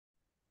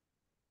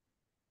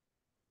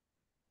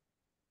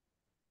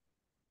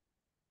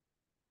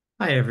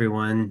Hi,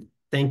 everyone.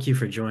 Thank you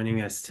for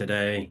joining us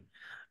today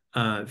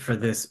for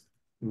this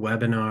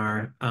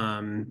webinar.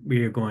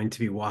 We are going to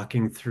be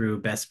walking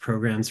through best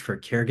programs for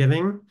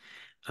caregiving,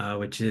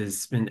 which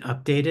has been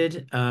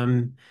updated.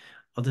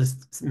 I'll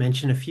just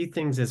mention a few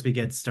things as we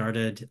get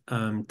started.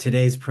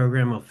 Today's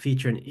program will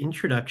feature an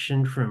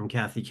introduction from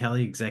Kathy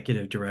Kelly,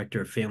 Executive Director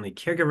of Family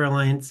Caregiver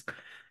Alliance.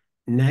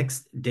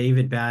 Next,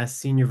 David Bass,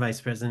 Senior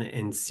Vice President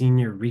and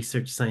Senior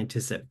Research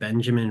Scientist at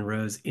Benjamin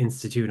Rose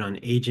Institute on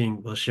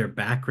Aging, will share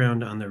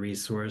background on the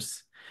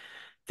resource.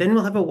 Then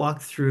we'll have a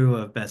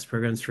walkthrough of best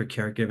programs for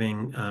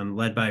caregiving,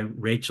 led by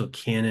Rachel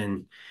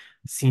Cannon,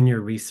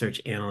 Senior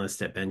Research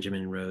Analyst at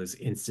Benjamin Rose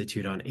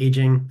Institute on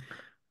Aging.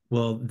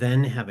 We'll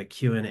then have a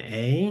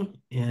Q&A,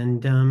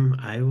 and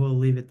I will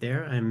leave it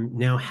there. I'm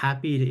now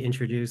happy to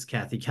introduce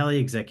Kathy Kelly,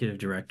 Executive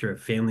Director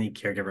of Family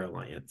Caregiver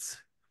Alliance.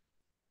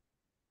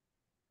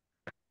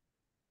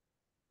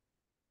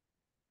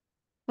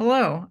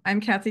 Hello,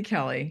 I'm Kathy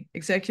Kelly,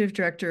 Executive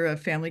Director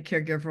of Family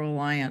Caregiver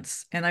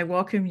Alliance, and I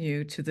welcome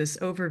you to this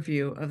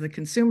overview of the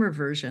consumer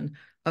version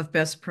of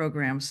best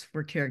programs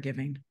for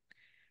caregiving,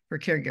 for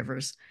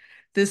caregivers.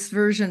 This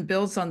version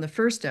builds on the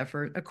first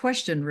effort, a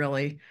question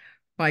really,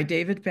 by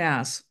David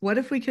Bass. What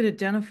if we could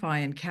identify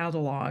and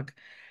catalog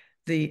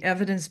the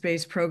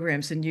evidence-based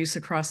programs in use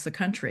across the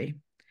country?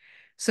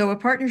 So a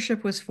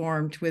partnership was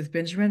formed with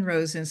Benjamin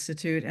Rose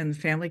Institute and the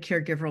Family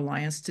Caregiver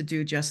Alliance to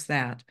do just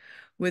that,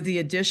 with the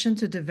addition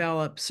to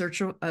develop a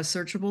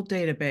searchable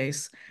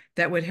database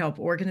that would help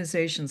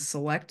organizations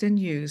select and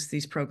use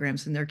these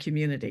programs in their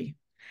community.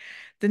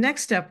 The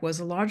next step was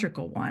a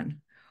logical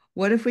one.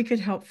 What if we could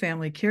help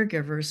family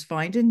caregivers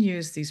find and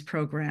use these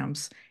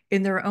programs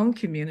in their own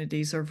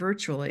communities or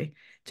virtually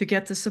to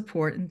get the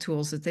support and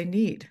tools that they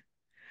need?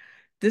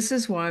 This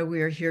is why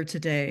we are here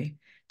today,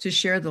 to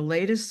share the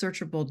latest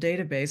searchable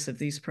database of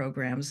these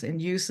programs in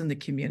use in the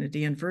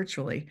community and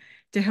virtually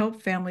to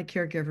help family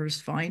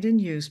caregivers find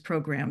and use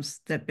programs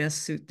that best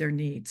suit their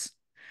needs.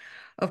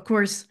 Of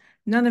course,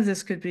 none of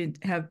this could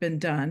have been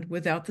done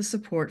without the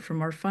support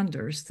from our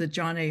funders, the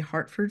John A.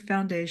 Hartford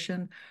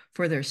Foundation,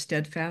 for their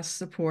steadfast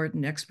support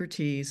and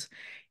expertise,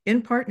 in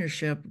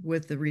partnership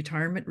with the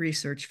Retirement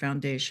Research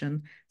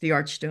Foundation, the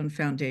Archstone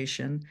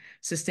Foundation,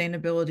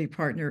 Sustainability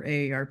Partner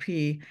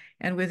AARP,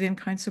 and with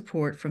in-kind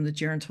support from the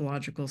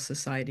Gerontological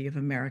Society of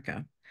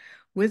America.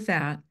 With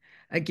that,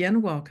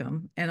 again,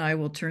 welcome, and I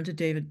will turn to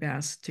David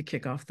Bass to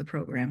kick off the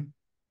program.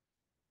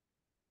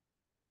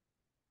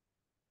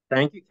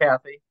 Thank you,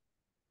 Kathy.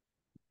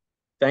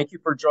 Thank you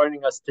for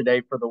joining us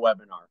today for the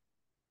webinar.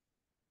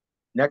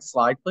 Next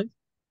slide, please.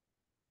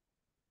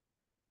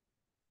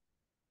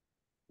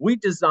 We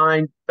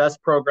designed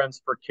best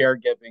programs for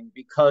caregiving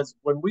because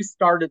when we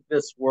started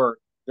this work,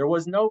 there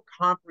was no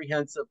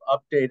comprehensive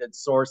updated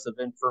source of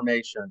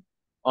information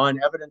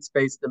on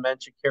evidence-based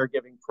dementia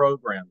caregiving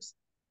programs.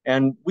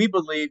 And we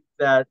believe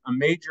that a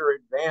major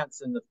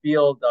advance in the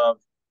field of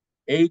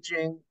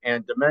aging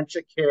and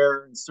dementia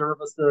care and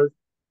services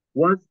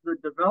was the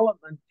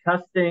development,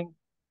 testing,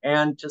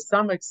 and to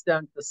some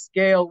extent, the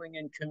scaling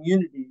in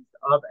communities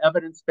of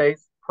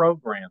evidence-based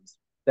programs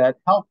that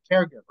help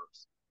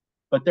caregivers.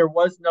 But there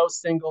was no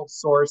single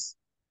source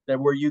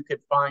where you could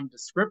find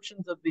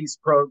descriptions of these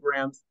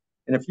programs.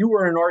 And if you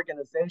were an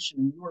organization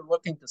and you were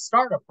looking to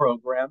start a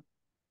program,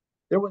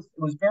 it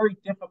was very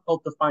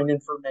difficult to find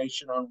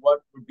information on what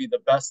would be the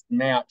best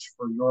match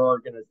for your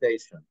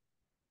organization.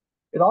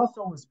 It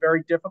also was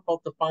very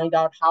difficult to find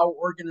out how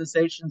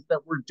organizations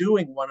that were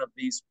doing one of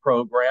these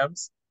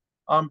programs,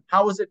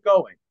 how was it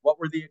going? What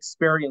were the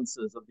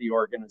experiences of the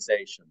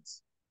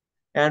organizations?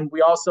 And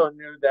we also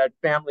knew that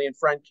family and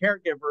friend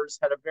caregivers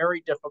had a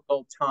very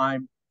difficult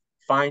time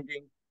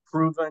finding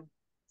proven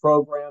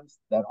programs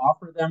that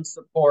offer them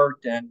support,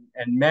 and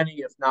many,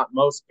 if not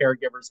most,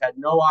 caregivers had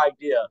no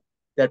idea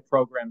that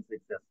programs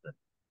existed.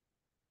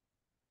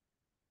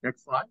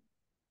 Next slide.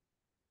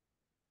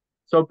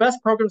 So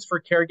Best Programs for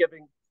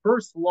Caregiving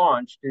first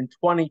launched in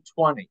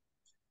 2020,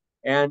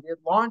 and it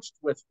launched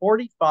with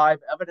 45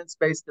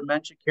 evidence-based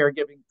dementia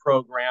caregiving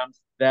programs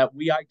that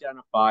we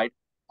identified.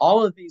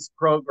 All of these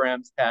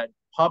programs had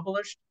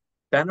published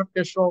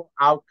beneficial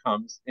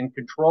outcomes in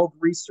controlled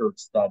research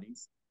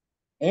studies,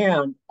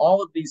 and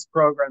all of these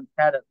programs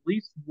had at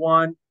least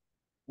one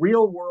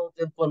real-world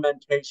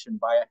implementation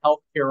by a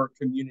healthcare or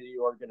community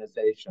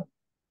organization.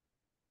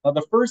 Now,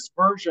 the first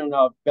version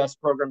of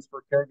Best Programs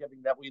for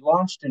Caregiving that we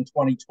launched in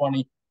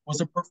 2020 was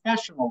a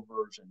professional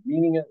version,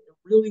 meaning it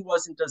really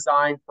wasn't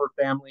designed for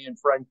family and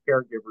friend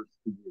caregivers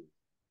to use.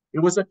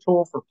 It was a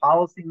tool for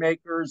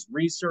policymakers,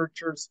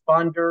 researchers,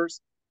 funders,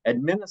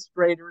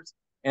 administrators,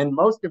 and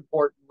most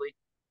importantly,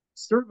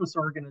 service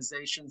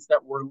organizations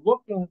that were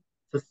looking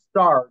to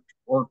start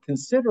or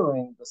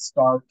considering the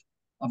start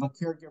of a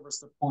caregiver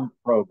support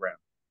program.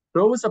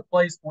 So it was a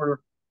place where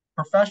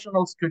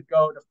professionals could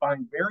go to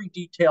find very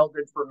detailed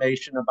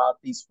information about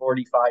these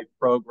 45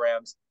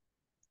 programs,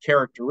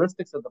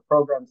 characteristics of the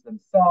programs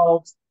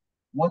themselves,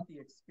 what the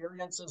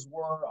experiences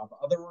were of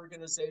other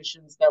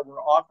organizations that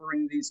were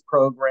offering these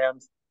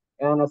programs,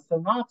 and a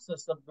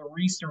synopsis of the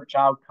research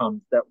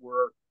outcomes that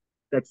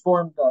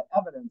formed the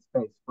evidence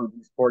base for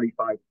these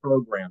 45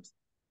 programs.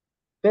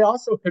 They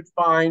also could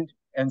find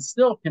and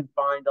still can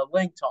find a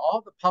link to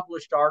all the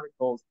published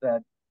articles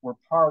that were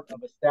part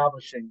of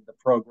establishing the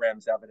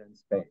program's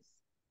evidence base.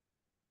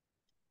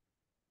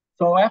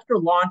 So after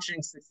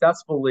launching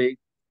successfully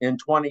in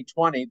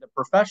 2020, the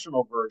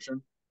professional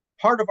version,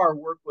 part of our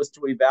work was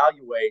to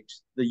evaluate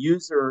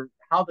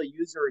how the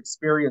user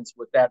experience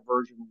with that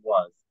version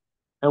was.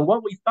 And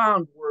what we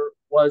found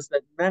was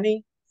that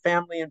many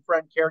family and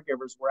friend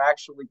caregivers were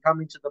actually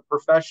coming to the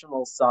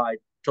professional side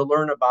to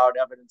learn about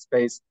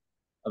evidence-based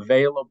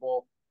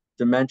available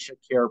dementia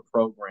care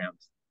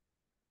programs.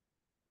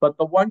 But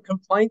the one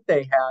complaint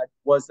they had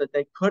was that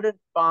they couldn't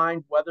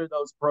find whether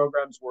those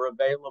programs were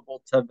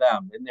available to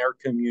them in their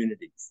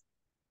communities.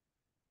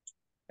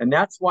 And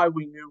that's why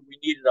we knew we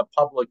needed a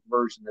public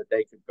version that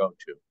they could go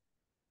to.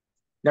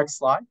 Next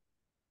slide.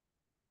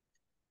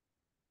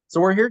 So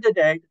we're here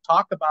today to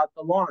talk about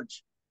the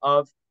launch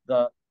of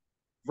the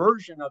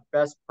version of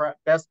best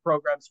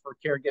programs for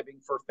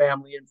caregiving for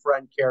family and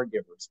friend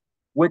caregivers,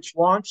 which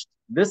launched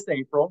this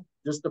April,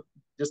 just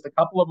a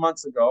couple of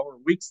months ago or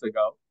weeks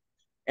ago.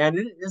 And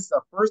it is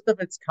the first of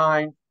its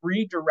kind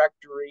free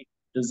directory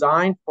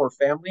designed for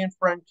family and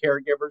friend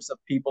caregivers of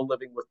people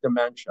living with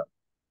dementia.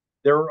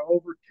 There are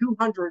over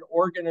 200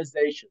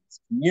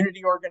 organizations,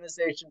 community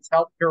organizations,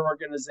 healthcare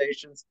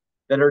organizations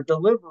that are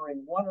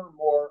delivering one or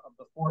more of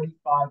the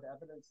 45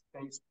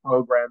 evidence-based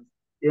programs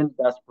in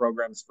best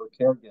programs for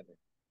caregiving.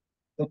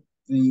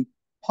 The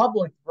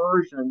public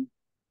version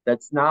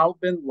that's now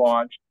been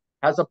launched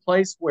has a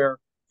place where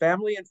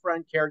family and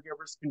friend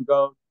caregivers can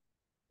go,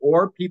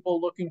 or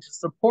people looking to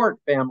support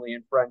family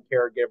and friend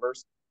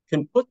caregivers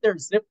can put their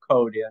zip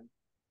code in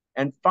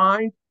and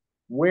find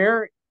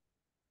where,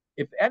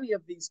 if any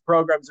of these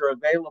programs are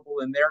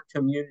available in their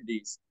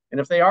communities, and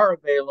if they are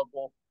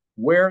available,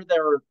 where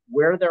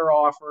they're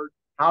offered,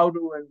 how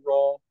to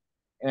enroll,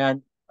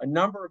 and a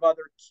number of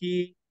other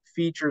key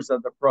features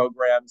of the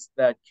programs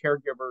that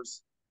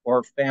caregivers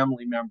or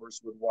family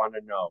members would want to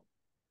know.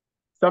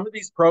 Some of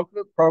these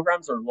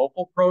programs are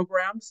local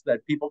programs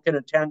that people can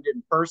attend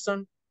in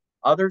person.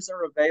 Others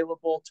are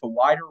available to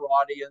wider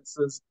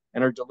audiences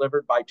and are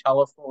delivered by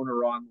telephone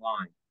or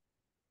online.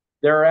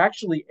 There are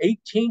actually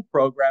 18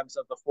 programs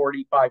of the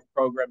 45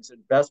 programs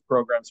and best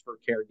programs for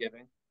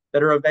caregiving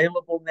that are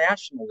available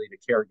nationally to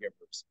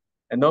caregivers.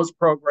 And those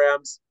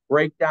programs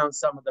break down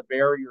some of the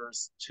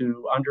barriers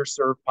to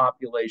underserved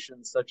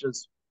populations, such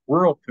as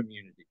rural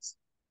communities.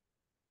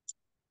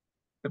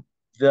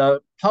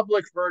 The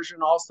public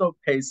version also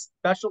pays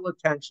special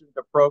attention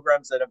to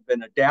programs that have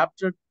been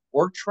adapted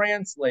or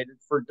translated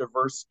for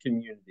diverse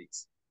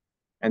communities.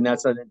 And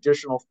that's an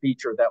additional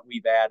feature that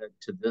we've added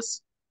to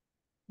this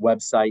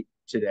website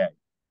today.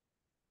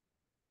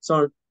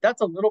 So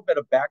that's a little bit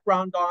of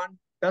background on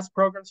best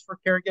programs for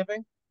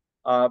caregiving.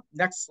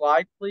 Next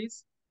slide,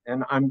 please.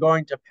 And I'm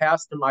going to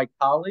pass to my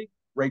colleague,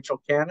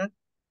 Rachel Cannon,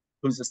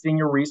 who's a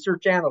senior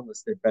research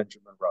analyst at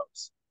Benjamin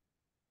Rose.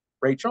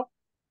 Rachel?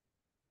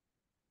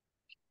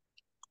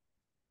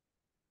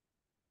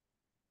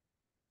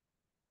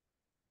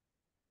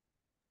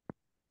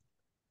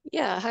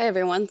 Yeah, hi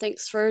everyone.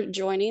 Thanks for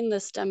joining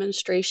this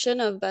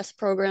demonstration of best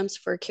programs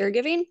for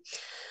caregiving.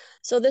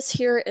 So this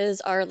here is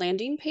our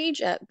landing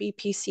page at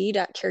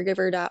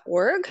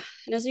bpc.caregiver.org.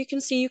 And as you can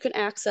see, you can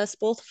access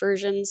both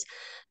versions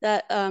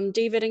that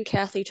David and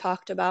Kathy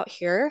talked about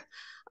here.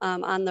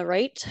 On the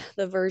right,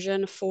 the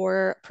version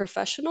for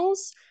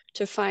professionals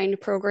to find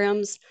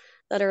programs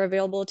that are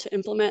available to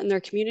implement in their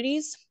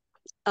communities.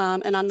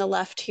 And on the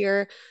left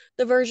here,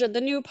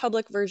 the new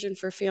public version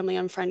for family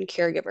and friend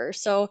caregivers.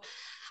 So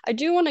I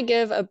do want to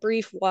give a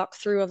brief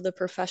walkthrough of the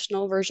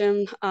professional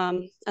version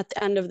at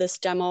the end of this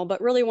demo,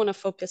 but really want to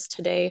focus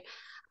today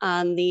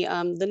on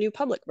the new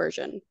public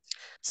version.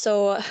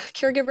 So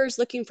caregivers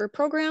looking for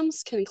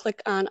programs can click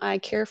on I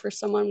Care for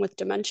Someone with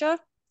Dementia.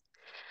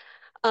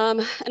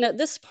 And at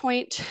this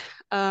point,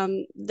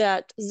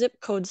 that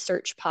zip code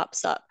search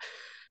pops up.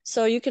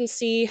 So you can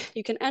see,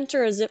 you can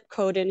enter a zip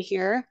code in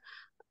here.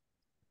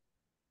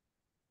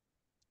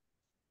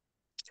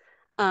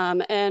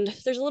 And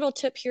there's a little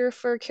tip here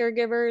for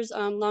caregivers.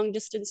 Long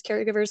distance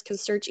caregivers can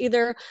search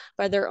either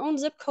by their own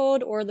zip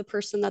code or the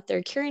person that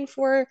they're caring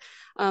for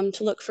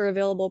to look for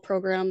available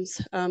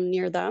programs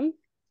near them.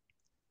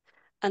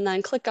 And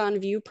then click on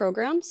View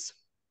Programs.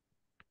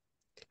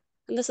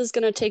 And this is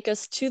going to take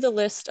us to the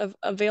list of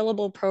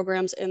available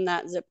programs in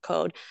that zip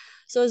code.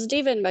 So as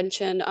David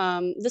mentioned,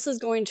 this is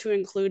going to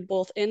include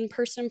both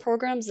in-person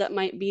programs that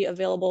might be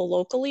available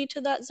locally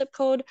to that zip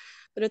code,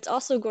 but it's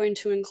also going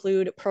to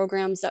include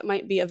programs that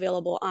might be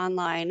available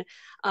online.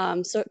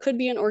 So it could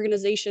be an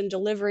organization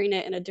delivering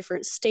it in a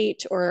different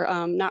state or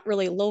not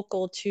really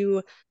local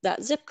to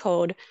that zip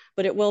code,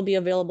 but it will be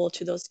available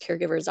to those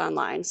caregivers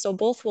online. So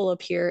both will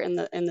appear in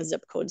the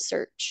zip code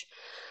search.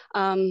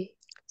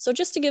 So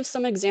just to give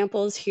some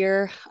examples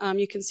here,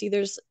 you can see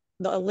there's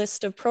a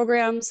list of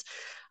programs.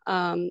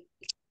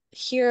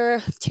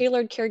 here,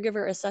 Tailored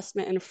Caregiver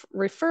Assessment and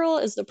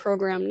Referral is the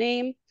program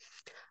name.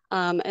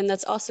 And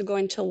that's also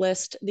going to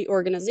list the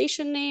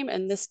organization name.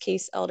 In this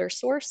case, Elder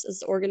Source is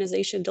the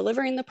organization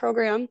delivering the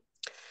program.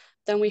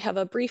 Then we have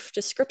a brief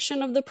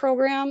description of the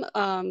program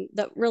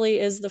that really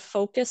is the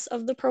focus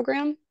of the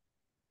program,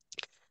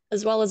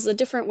 as well as the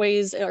different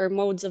ways or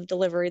modes of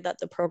delivery that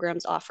the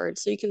program's offered.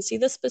 So you can see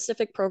this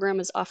specific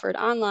program is offered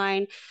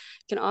online,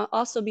 can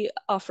also be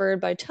offered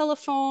by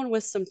telephone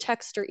with some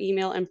text or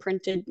email and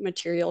printed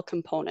material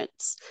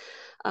components.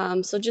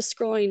 So just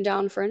scrolling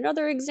down for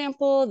another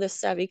example, the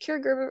Savvy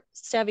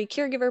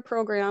Caregiver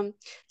program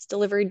is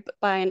delivered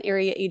by an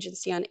area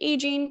agency on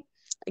aging.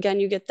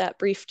 Again, you get that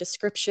brief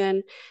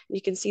description.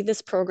 You can see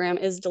this program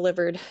is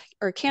delivered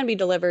or can be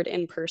delivered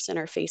in person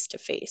or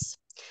face-to-face.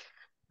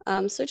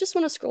 So I just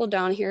want to scroll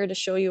down here to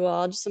show you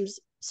all just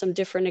some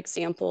different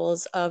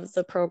examples of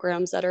the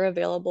programs that are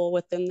available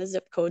within the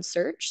zip code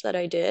search that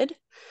I did.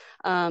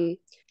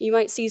 You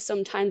might see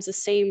sometimes the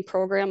same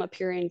program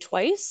appearing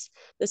twice.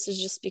 This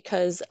is just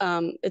because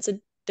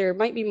there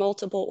might be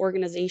multiple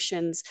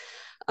organizations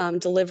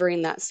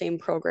delivering that same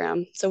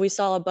program. So we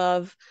saw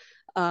above,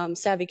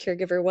 Savvy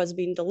Caregiver was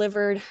being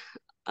delivered,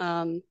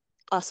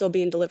 also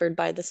being delivered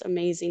by this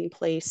Amazing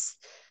Place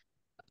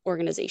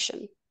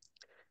organization.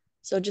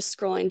 So just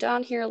scrolling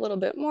down here a little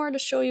bit more to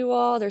show you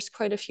all, there's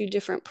quite a few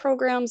different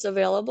programs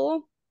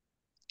available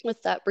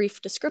with that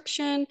brief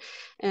description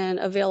and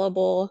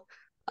available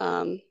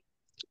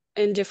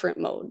in different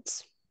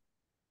modes.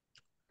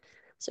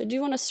 So I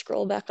do want to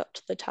scroll back up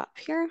to the top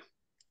here.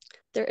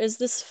 There is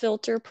this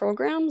filter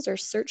programs or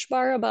search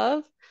bar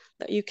above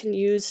that you can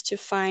use to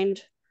find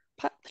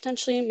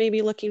potentially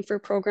maybe looking for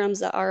programs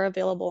that are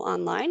available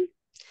online.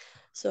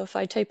 So if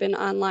I type in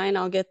online,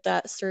 I'll get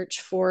that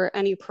search for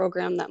any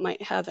program that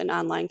might have an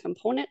online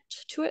component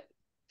to it.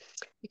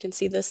 You can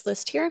see this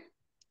list here.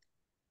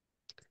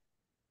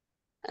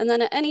 And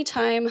then at any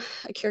time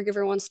a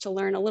caregiver wants to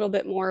learn a little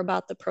bit more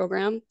about the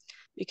program,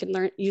 you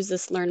can use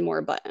this Learn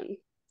More button.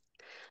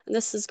 And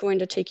this is going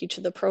to take you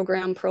to the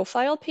program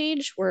profile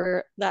page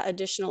where that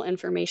additional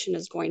information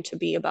is going to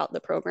be about the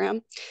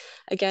program.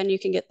 Again, you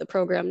can get the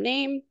program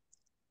name,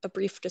 a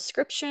brief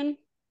description,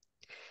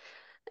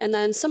 and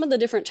then some of the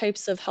different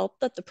types of help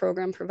that the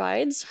program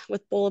provides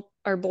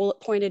are bullet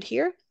pointed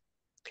here.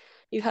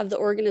 You have the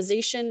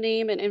organization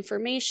name and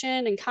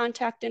information and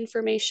contact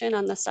information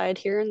on the side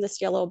here in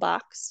this yellow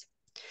box.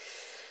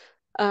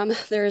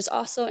 There's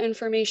also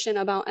information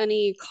about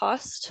any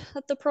cost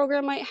that the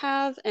program might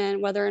have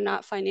and whether or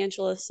not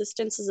financial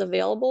assistance is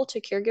available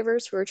to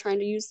caregivers who are trying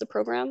to use the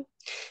program.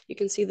 You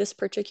can see this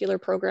particular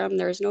program,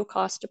 there is no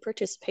cost to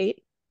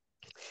participate.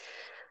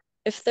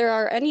 If there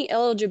are any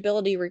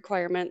eligibility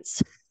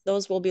requirements,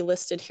 those will be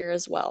listed here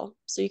as well.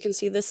 So you can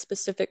see this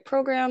specific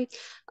program.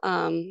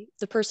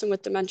 The person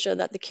with dementia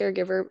that the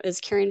caregiver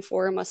is caring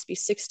for must be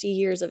 60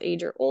 years of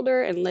age or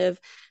older and live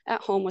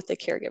at home with the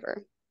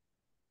caregiver.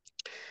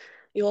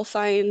 You will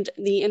find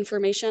the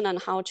information on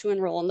how to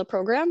enroll in the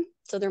program.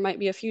 So there might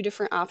be a few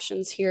different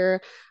options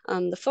here.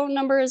 The phone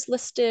number is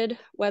listed,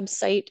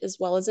 website, as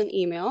well as an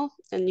email,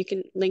 and you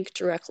can link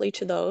directly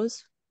to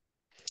those.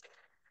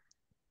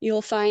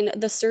 You'll find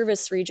the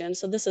service region.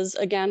 So this is,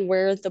 again,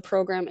 where the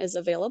program is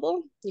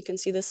available. You can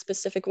see this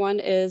specific one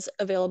is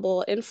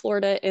available in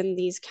Florida in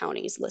these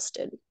counties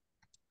listed.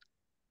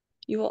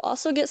 You will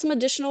also get some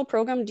additional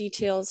program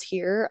details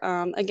here.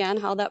 Again,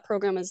 how that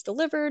program is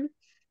delivered,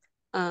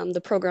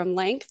 the program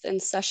length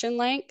and session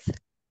length.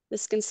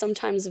 This can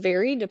sometimes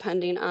vary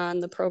depending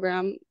on the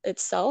program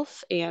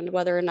itself and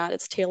whether or not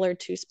it's tailored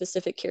to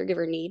specific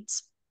caregiver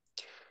needs.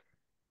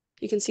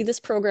 You can see this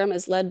program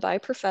is led by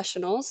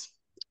professionals,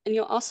 and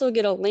you'll also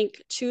get a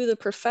link to the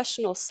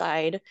professional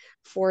side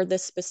for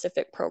this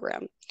specific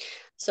program.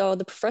 So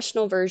the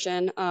professional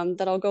version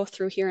that I'll go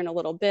through here in a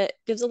little bit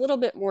gives a little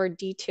bit more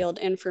detailed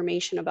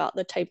information about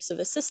the types of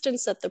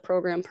assistance that the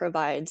program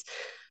provides,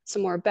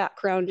 some more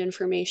background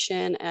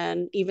information,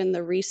 and even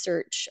the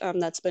research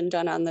that's been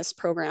done on this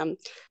program.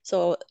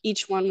 So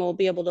each one will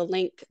be able to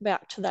link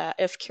back to that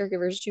if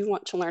caregivers do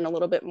want to learn a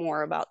little bit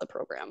more about the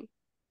program.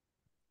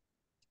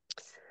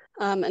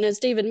 And as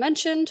David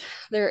mentioned,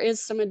 there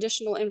is some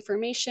additional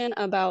information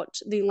about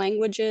the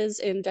languages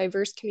in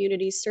diverse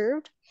communities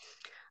served.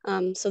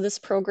 So this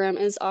program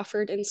is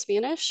offered in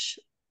Spanish,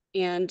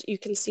 and you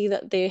can see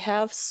that they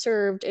have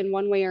served in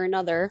one way or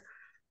another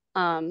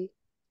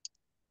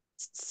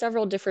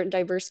several different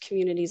diverse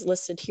communities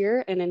listed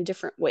here and in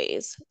different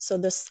ways. So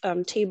this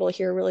table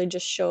here really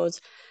just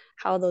shows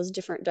how those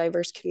different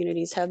diverse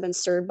communities have been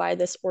served by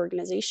this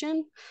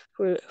organization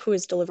who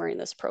is delivering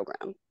this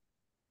program.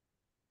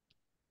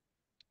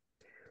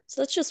 So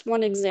that's just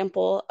one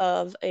example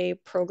of a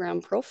program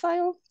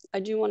profile. I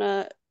do want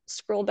to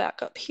scroll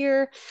back up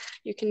here.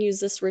 You can use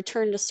this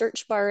return to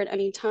search bar at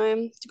any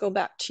time to go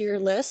back to your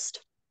list.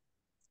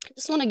 I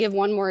just want to give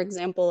one more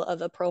example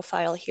of a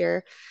profile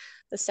here.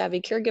 The Savvy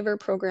Caregiver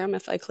program,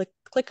 if I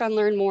click on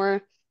Learn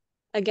More,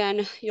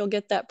 again, you'll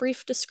get that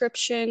brief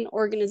description,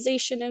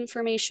 organization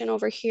information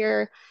over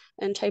here,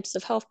 and types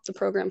of help the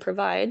program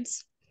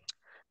provides.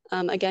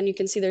 Again, you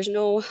can see there's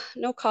no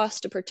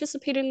cost to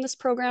participate in this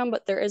program,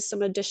 but there is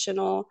some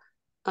additional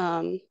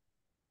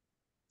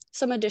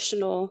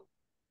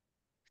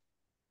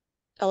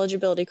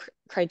eligibility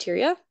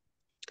criteria.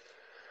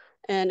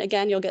 And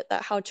again, you'll get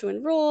that how to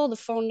enroll, the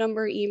phone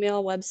number,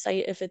 email,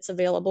 website, if it's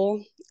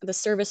available, the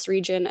service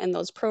region, and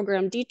those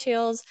program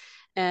details.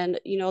 And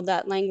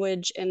that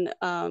language and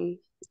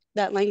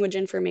that language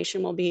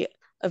information will be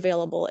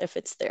available if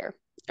it's there,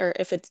 or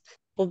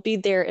will be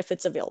there if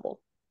it's available.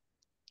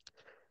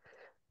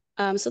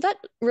 So that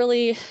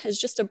really is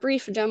just a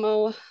brief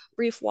demo,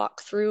 brief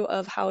walkthrough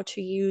of how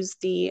to use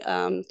the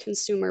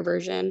consumer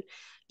version.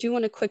 Do you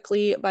want to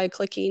quickly, by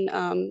clicking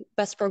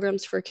Best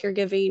Programs for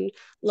Caregiving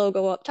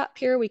logo up top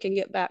here, we can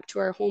get back to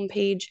our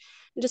homepage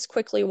and just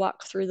quickly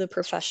walk through the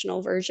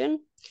professional version.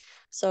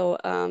 So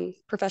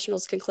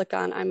professionals can click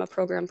on I'm a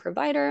program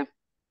provider.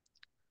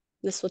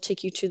 This will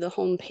take you to the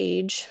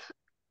homepage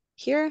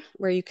here,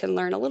 where you can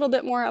learn a little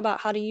bit more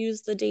about how to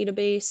use the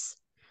database,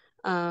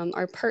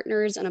 our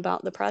partners, and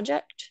about the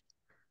project.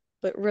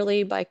 But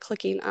really, by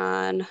clicking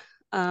on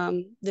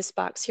this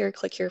box here,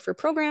 click here for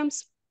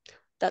programs,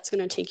 that's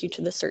going to take you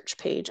to the search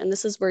page. And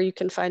this is where you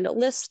can find a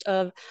list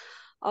of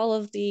all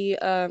of the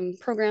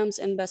programs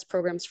and best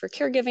programs for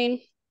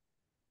caregiving.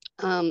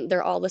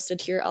 They're all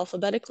listed here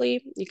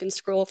alphabetically. You can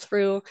scroll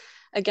through.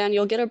 Again,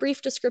 you'll get a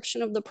brief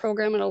description of the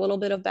program and a little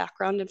bit of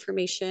background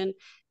information,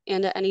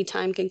 and at any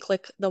time can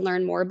click the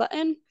Learn More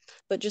button.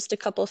 But just a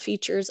couple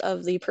features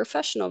of the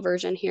professional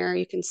version here.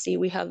 You can see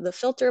we have the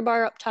filter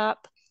bar up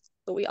top,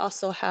 but we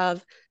also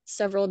have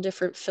several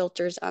different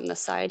filters on the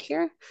side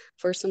here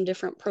for some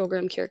different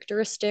program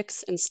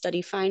characteristics and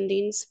study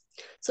findings.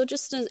 So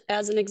just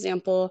as an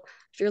example,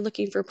 if you're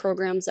looking for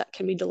programs that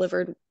can be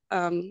delivered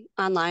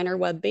online or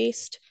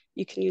web-based,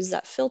 you can use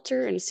that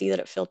filter and see that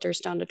it filters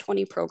down to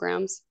 20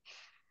 programs.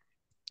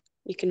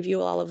 You can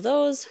view all of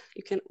those.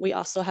 We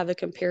also have a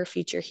compare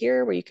feature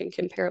here where you can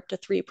compare up to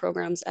 3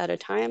 programs at a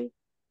time.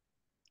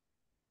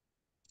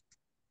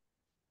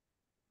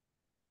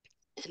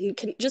 And you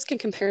can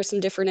compare some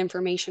different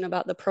information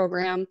about the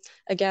program.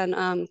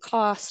 Again,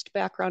 cost,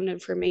 background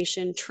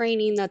information,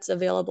 training that's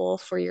available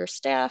for your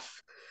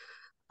staff,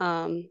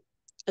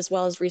 as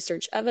well as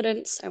research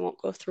evidence. I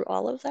won't go through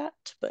all of that,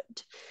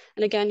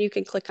 and again, you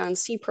can click on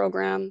See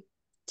Program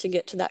to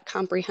get to that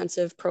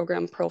comprehensive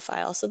program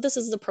profile. So this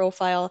is the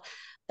profile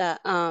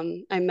that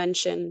I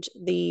mentioned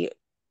the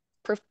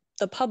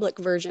public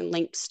version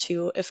links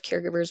to if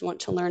caregivers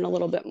want to learn a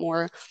little bit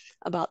more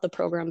about the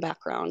program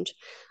background.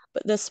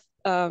 But this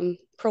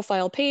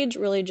profile page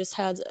really just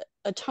has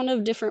a ton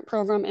of different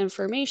program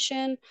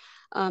information.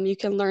 You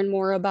can learn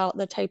more about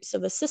the types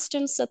of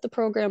assistance that the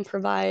program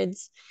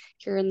provides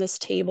here in this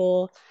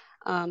table.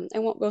 I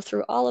won't go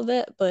through all of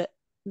it, but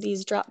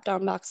these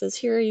drop-down boxes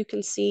here, you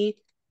can see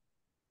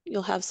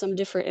you'll have some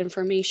different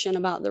information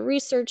about the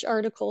research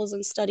articles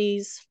and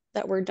studies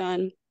that were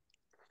done,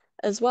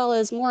 as well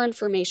as more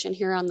information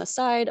here on the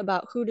side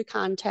about who to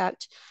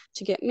contact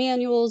to get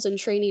manuals and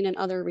training and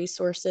other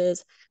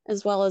resources,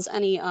 as well as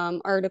any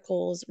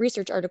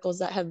research articles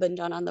that have been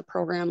done on the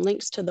program,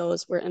 links to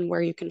those and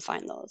where you can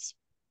find those.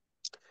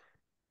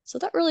 So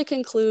that really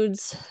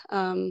concludes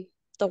the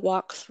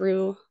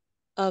walkthrough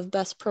of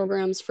best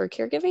programs for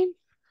caregiving.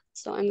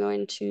 So I'm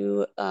going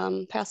to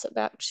pass it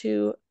back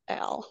to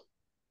Al.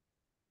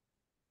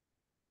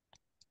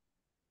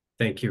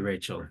 Thank you,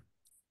 Rachel.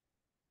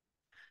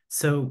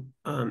 So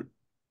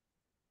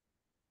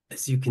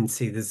as you can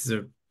see, this is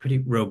a pretty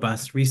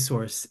robust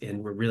resource,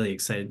 and we're really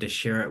excited to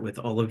share it with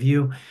all of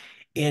you.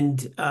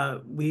 And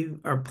we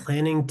are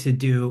planning to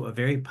do a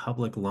very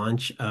public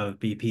launch of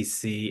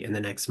BPC in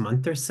the next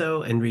month or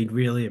so, and we'd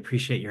really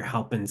appreciate your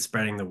help in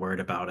spreading the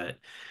word about it.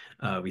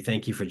 We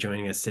thank you for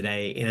joining us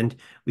today, and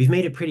we've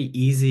made it pretty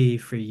easy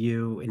for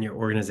you and your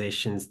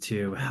organizations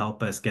to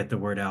help us get the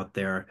word out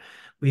there.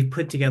 We've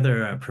put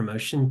together a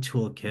promotion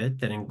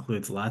toolkit that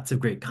includes lots of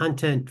great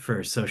content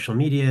for social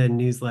media,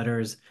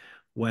 newsletters,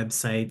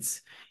 websites,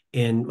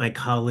 and my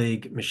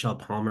colleague, Michelle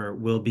Palmer,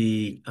 will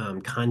be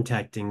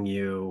contacting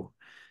you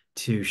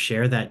to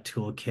share that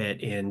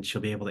toolkit, and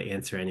she'll be able to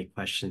answer any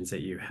questions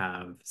that you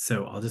have.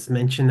 So I'll just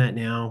mention that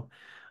now.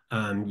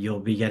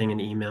 You'll be getting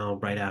an email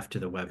right after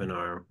the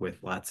webinar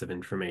with lots of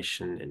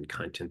information and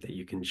content that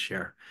you can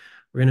share.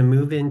 We're going to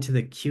move into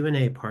the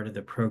Q&A part of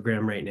the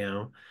program right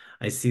now.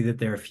 I see that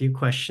there are a few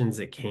questions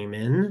that came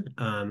in.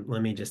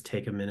 Let me just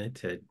take a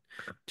minute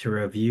to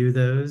review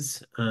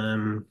those.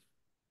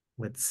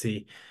 Let's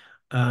see.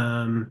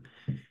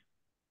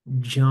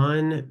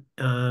 John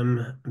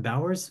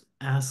Bowers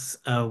asks,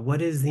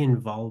 what is the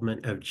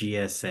involvement of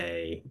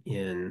GSA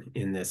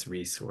in this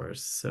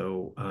resource?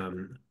 So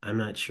I'm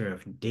not sure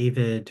if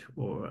David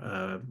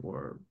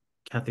or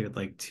Kathy would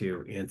like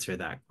to answer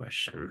that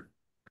question.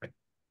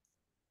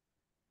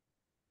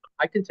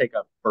 I can take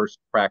a first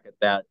crack at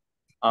that.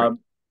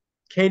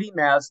 Katie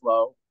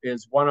Maslow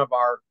is one of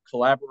our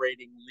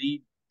collaborating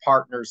lead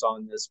partners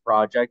on this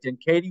project, and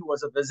Katie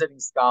was a visiting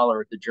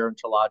scholar at the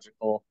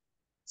Gerontological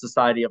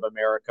Society of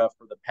America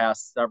for the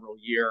past several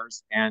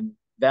years and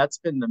that's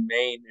been the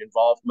main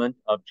involvement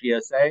of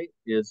GSA,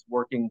 is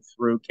working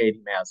through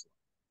Katie Maslin.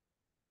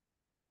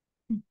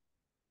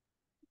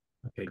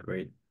 Okay,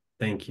 great.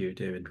 Thank you,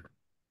 David.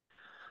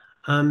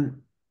 The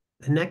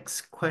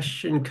next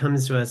question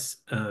comes to us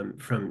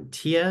from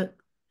Tia.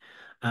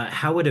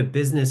 How would a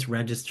business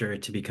register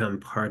to become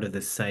part of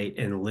the site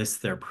and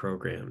list their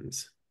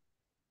programs?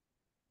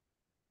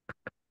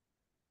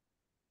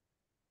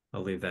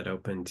 I'll leave that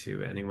open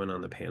to anyone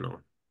on the panel.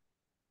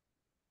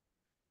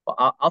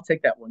 Well, I'll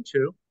take that one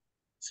too.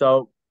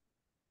 So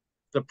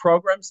the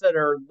programs that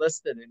are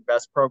listed in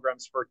Best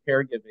Programs for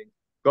Caregiving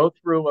go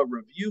through a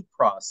review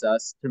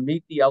process to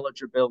meet the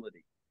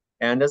eligibility.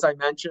 And as I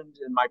mentioned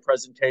in my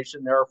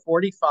presentation, there are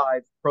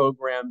 45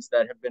 programs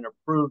that have been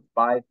approved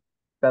by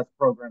Best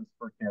Programs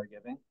for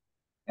Caregiving.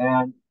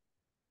 And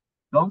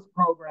those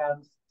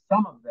programs,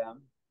 some of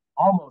them,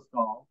 almost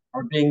all,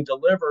 are being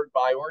delivered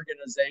by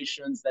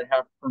organizations that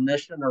have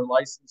permission or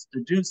license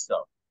to do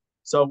so.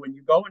 So when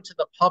you go into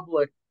the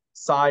public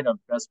side of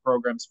Best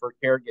Programs for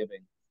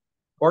Caregiving,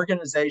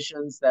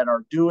 organizations that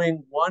are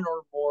doing one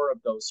or more of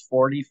those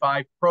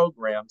 45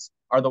 programs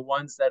are the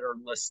ones that are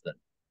listed.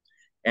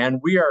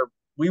 And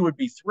we would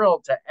be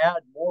thrilled to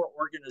add more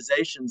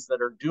organizations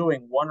that are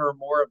doing one or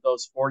more of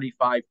those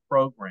 45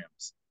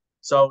 programs.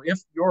 So if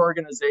your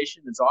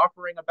organization is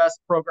offering a Best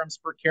Programs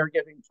for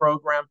Caregiving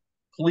program,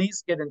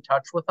 please get in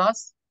touch with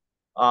us.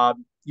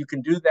 You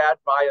can do that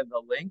via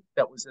the link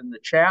that was in the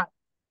chat.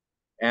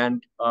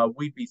 And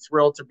we'd be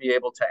thrilled to be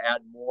able to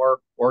add more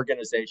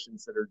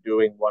organizations that are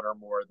doing one or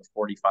more of the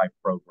 45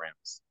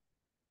 programs.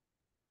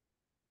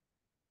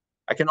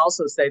 I can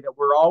also say that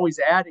we're always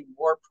adding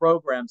more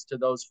programs to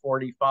those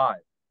 45.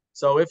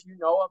 So if you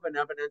know of an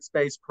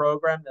evidence-based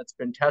program that's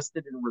been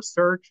tested in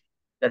research,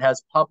 that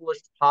has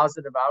published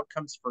positive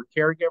outcomes for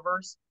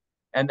caregivers,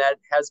 and that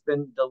has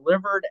been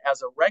delivered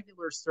as a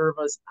regular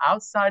service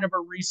outside of a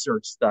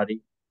research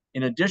study,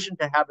 in addition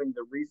to having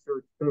the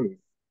research base,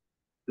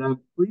 then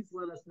please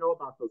let us know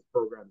about those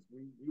programs.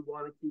 We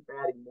want to keep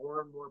adding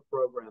more and more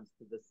programs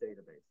to this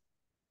database.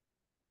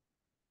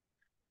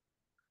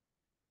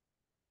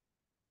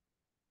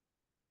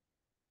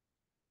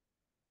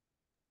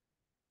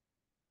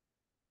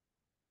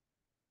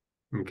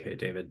 Okay,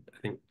 David,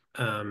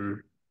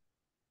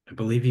 I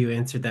believe you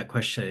answered that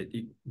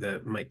question.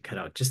 The mic cut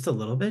out just a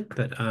little bit,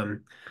 but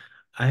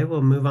I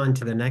will move on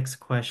to the next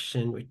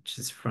question, which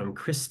is from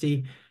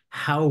Christy.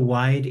 How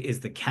wide is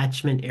the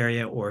catchment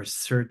area or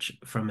search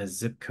from a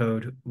zip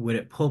code? Would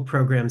it pull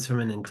programs from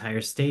an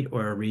entire state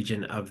or a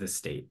region of the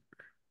state?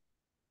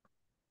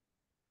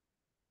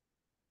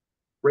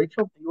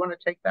 Rachel, do you want to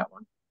take that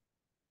one?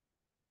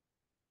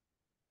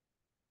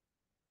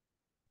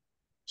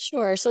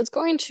 Sure. So it's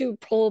going to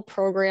pull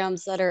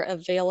programs that are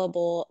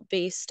available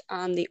based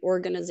on the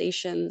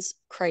organization's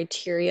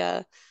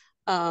criteria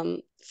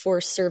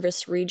for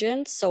service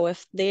region. So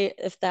if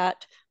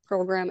that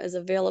program is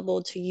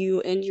available to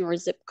you in your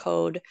zip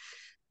code,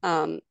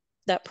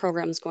 that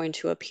program is going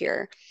to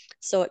appear.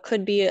 So it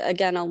could be,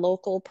 again, a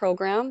local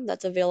program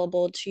that's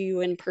available to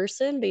you in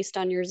person based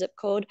on your zip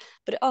code,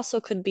 but it also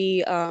could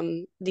be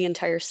the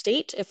entire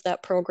state if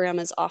that program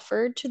is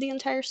offered to the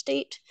entire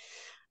state,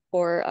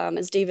 or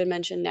as David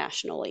mentioned,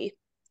 nationally.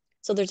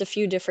 So there's a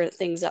few different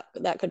things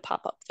that could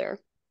pop up there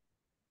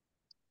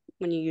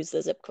when you use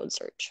the zip code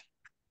search.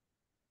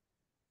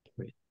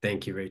 Great.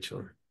 Thank you,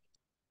 Rachel.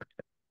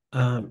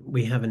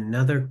 We have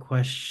another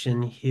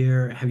question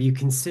here. Have you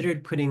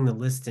considered putting the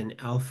list in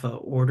alpha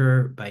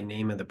order by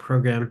name of the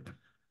program?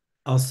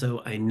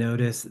 Also, I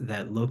noticed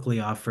that locally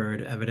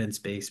offered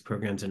evidence-based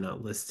programs are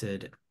not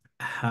listed.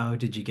 How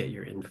did you get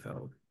your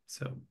info?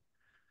 So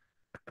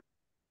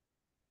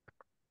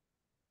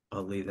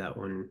I'll leave that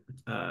one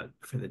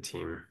for the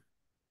team.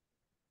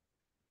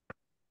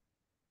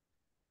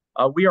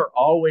 We are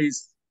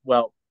always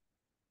looking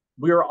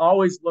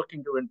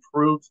to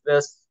improve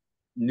this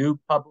new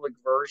public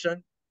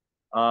version.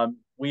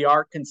 We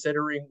are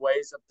considering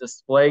ways of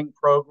displaying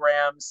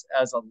programs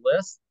as a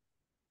list.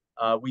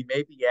 We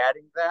may be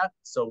adding that,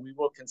 so we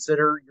will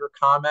consider your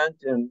comment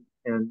and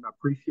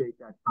appreciate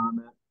that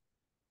comment.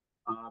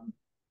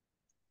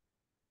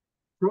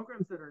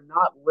 Programs that are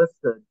not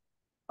listed,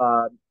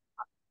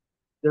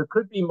 there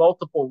could be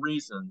multiple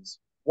reasons.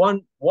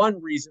 One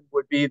reason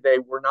would be they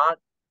were not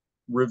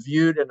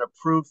reviewed and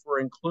approved for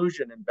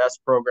inclusion in Best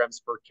Programs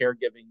for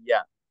Caregiving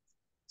yet.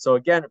 So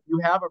again, if you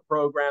have a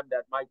program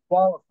that might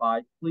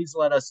qualify, please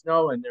let us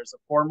know, and there's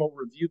a formal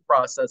review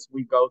process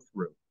we go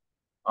through.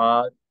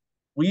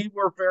 We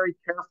were very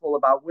careful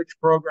about which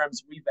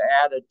programs we've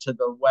added to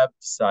the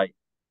website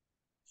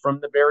from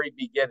the very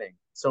beginning.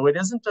 So it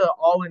isn't an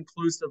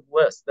all-inclusive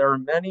list. There are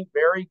many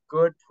very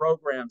good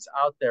programs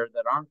out there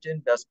that aren't in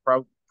Best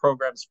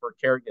Programs for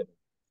Caregiving.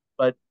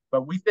 But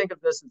we think of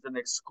this as an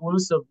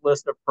exclusive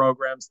list of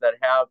programs that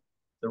have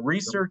the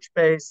research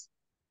base,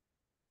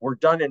 were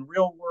done in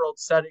real world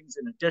settings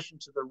in addition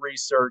to the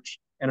research,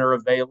 and are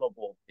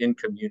available in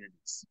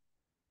communities.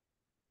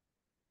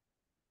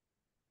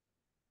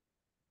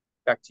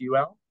 Back to you,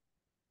 Al.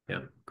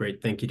 Yeah,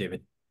 great. Thank you,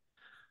 David.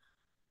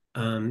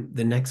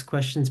 The next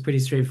question is pretty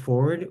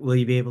straightforward. Will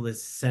you be able to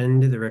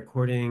send the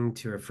recording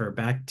to refer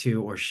back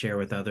to or share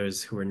with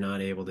others who are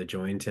not able to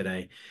join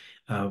today?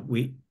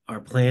 Our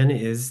plan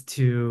is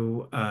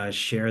to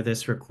share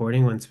this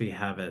recording once we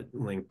have it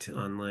linked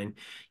online.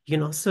 You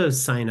can also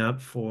sign up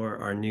for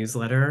our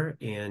newsletter,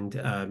 and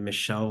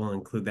Michelle will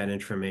include that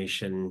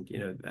information.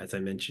 As I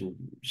mentioned,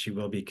 she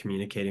will be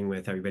communicating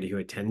with everybody who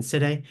attends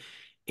today.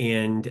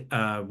 And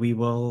we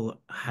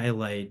will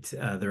highlight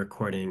the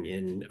recording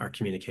in our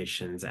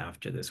communications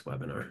after this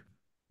webinar.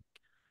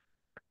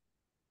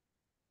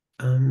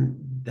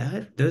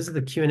 Those are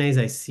the Q&As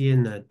I see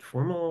in the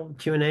formal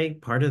Q&A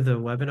part of the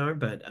webinar,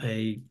 but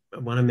I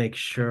want to make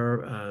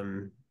sure,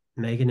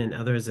 Megan and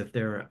others, if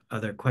there are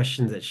other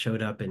questions that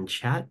showed up in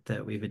chat,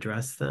 that we've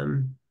addressed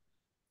them.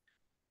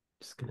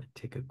 Just going to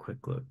take a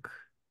quick look.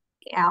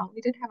 Yeah, we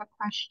did have a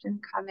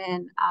question come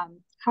in.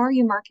 How are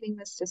you marketing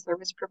this to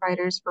service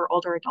providers for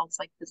older adults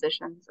like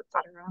physicians, et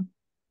cetera?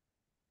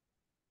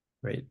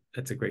 Right,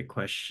 that's a great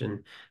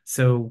question.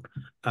 So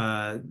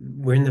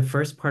we're in the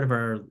first part of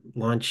our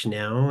launch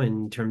now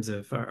in terms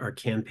of our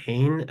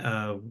campaign.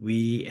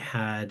 We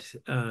had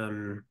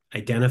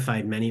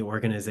identified many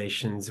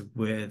organizations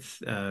with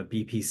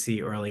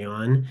BPC early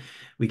on.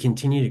 We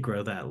continue to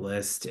grow that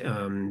list.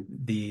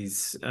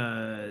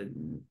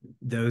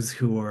 Those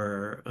who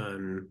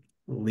are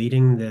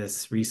leading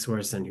this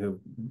resource and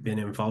who've been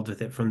involved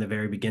with it from the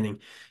very beginning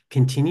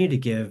continue to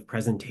give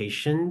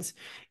presentations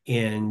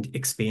and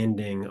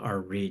expanding our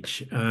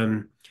reach.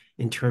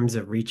 In terms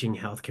of reaching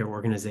healthcare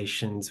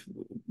organizations,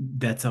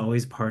 that's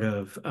always part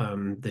of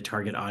the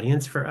target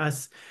audience for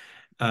us.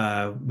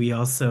 We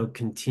also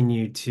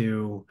continue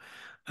to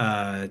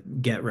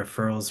get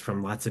referrals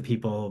from lots of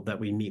people that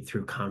we meet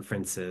through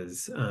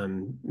conferences.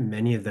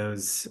 Many of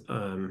those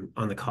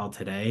on the call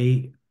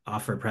today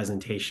offer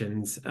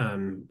presentations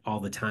all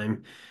the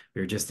time.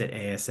 We were just at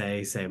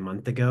ASA, say, a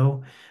month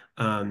ago.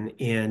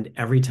 And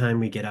every time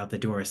we get out the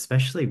door,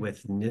 especially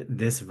with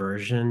this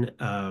version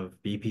of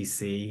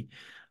BPC,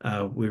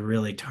 we're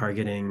really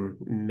targeting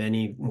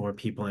many more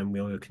people, and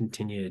we will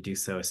continue to do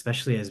so,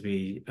 especially as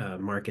we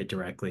market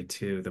directly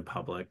to the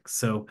public.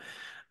 So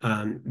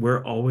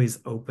we're always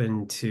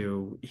open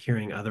to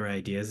hearing other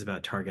ideas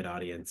about target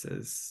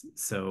audiences.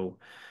 So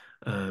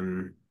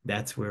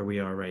that's where we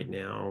are right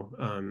now.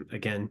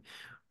 Again,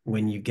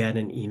 when you get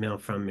an email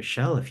from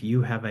Michelle, if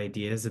you have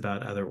ideas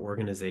about other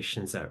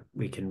organizations that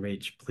we can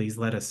reach, please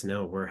let us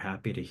know. We're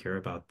happy to hear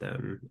about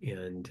them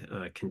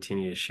and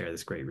continue to share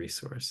this great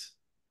resource.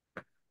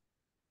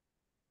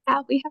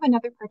 We have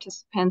another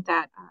participant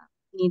that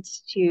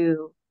needs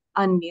to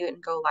unmute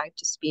and go live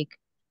to speak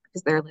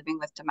because they're living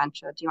with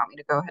dementia. Do you want me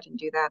to go ahead and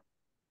do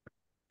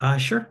that?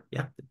 Sure.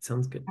 Yeah, that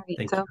sounds good. All right,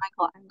 Thank so you.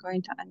 Michael, I'm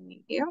going to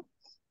unmute you.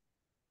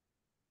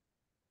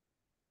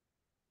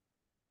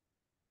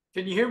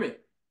 Can you hear me?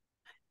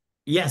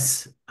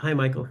 Yes. Hi,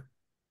 Michael.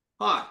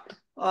 Hi.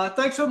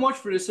 Thanks so much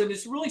for this. And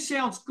this really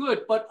sounds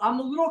good, but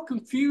I'm a little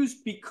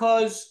confused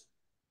because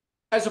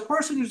as a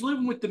person who's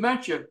living with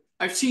dementia,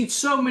 I've seen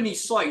so many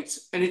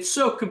sites and it's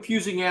so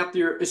confusing out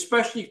there,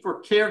 especially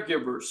for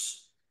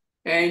caregivers.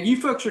 And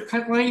you folks are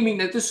claiming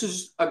that this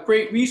is a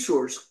great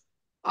resource.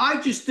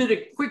 I just did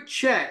a quick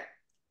check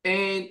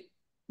and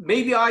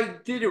maybe I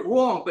did it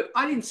wrong, but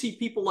I didn't see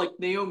people like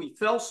Naomi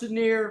Phelps in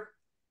there,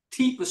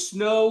 Tifa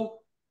Snow,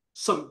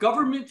 some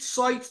government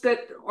sites that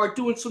are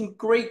doing some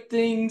great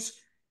things,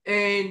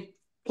 and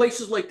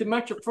places like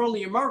Dementia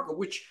Friendly America,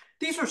 which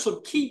these are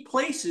some key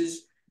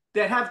places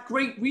that have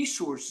great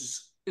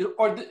resources.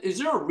 Is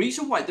there a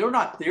reason why they're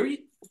not there yet?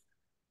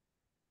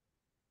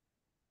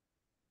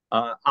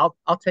 I'll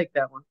take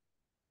that one.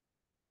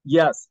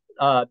 Yes,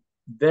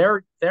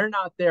 they're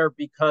not there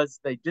because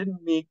they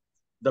didn't meet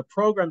the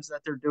programs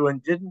that they're doing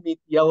didn't meet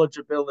the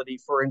eligibility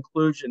for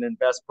inclusion in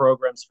best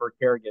programs for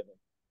caregiving.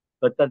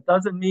 But that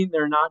doesn't mean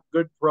they're not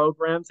good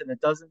programs, and it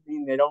doesn't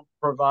mean they don't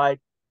provide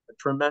a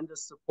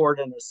tremendous support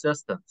and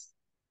assistance.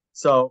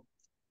 So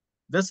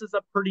this is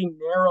a pretty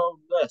narrow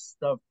list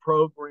of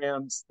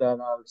programs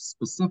that are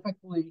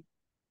specifically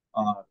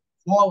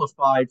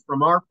qualified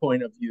from our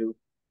point of view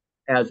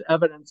as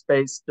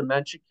evidence-based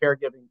dementia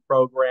caregiving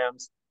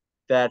programs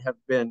that have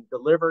been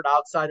delivered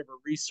outside of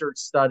a research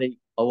study,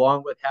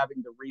 along with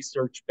having the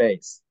research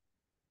base.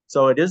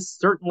 So it is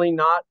certainly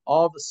not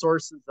all the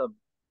sources of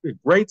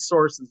great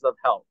sources of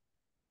help.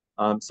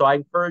 So I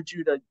encourage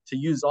you to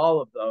use all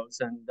of those,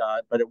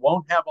 but it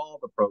won't have all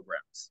the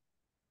programs.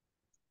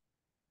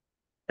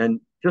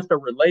 And just a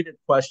related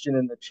question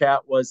in the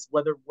chat was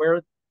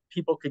where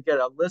people could get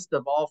a list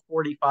of all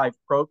 45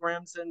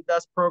 programs in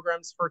best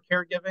programs for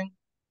caregiving.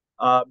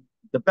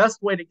 The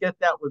best way to get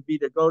that would be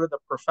to go to the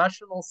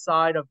professional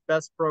side of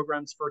best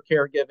programs for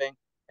caregiving,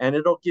 and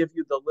it'll give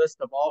you the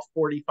list of all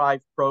 45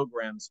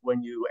 programs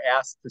when you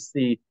ask to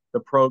see the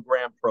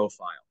program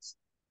profiles.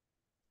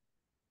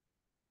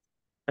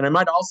 And I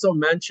might also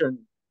mention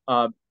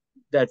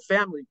that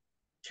Family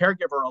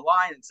Caregiver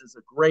Alliance is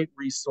a great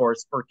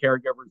resource for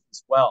caregivers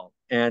as well.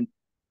 And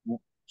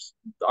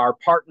our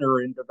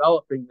partner in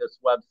developing this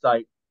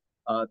website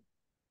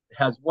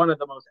has one of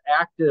the most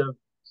active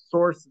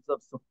sources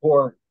of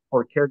support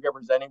for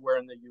caregivers anywhere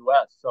in the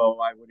US. So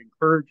I would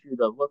encourage you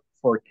to look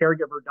for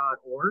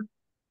caregiver.org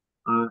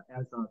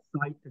as a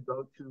site to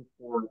go to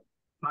for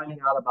finding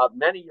out about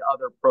many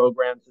other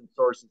programs and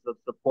sources of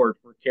support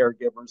for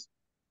caregivers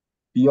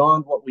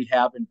beyond what we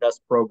have in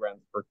best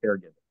programs for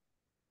caregiving.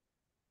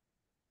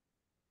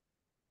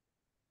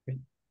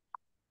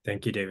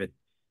 Thank you, David.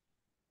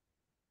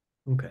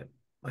 Okay,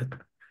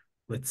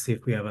 let's see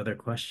if we have other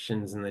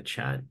questions in the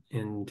chat,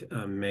 and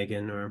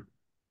Megan or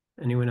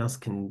anyone else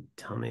can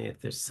tell me if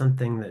there's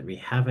something that we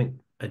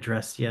haven't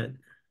addressed yet.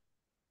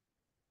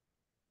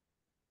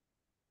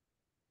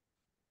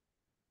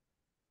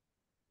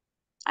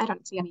 I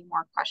don't see any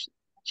more questions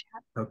in the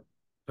chat.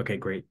 Oh, okay,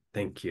 great.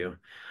 Thank you.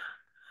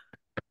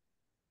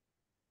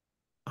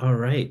 All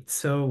right.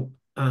 So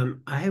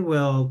I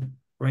will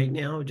right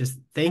now just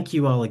thank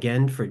you all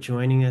again for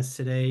joining us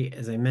today.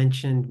 As I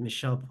mentioned,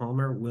 Michelle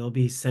Palmer will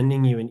be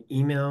sending you an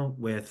email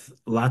with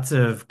lots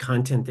of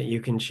content that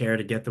you can share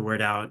to get the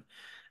word out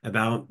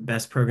about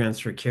best programs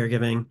for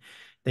caregiving.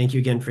 Thank you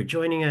again for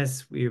joining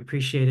us. We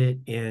appreciate it,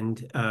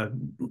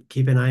 and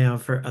keep an eye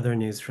out for other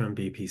news from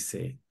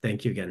BPC.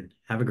 Thank you again.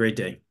 Have a great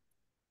day.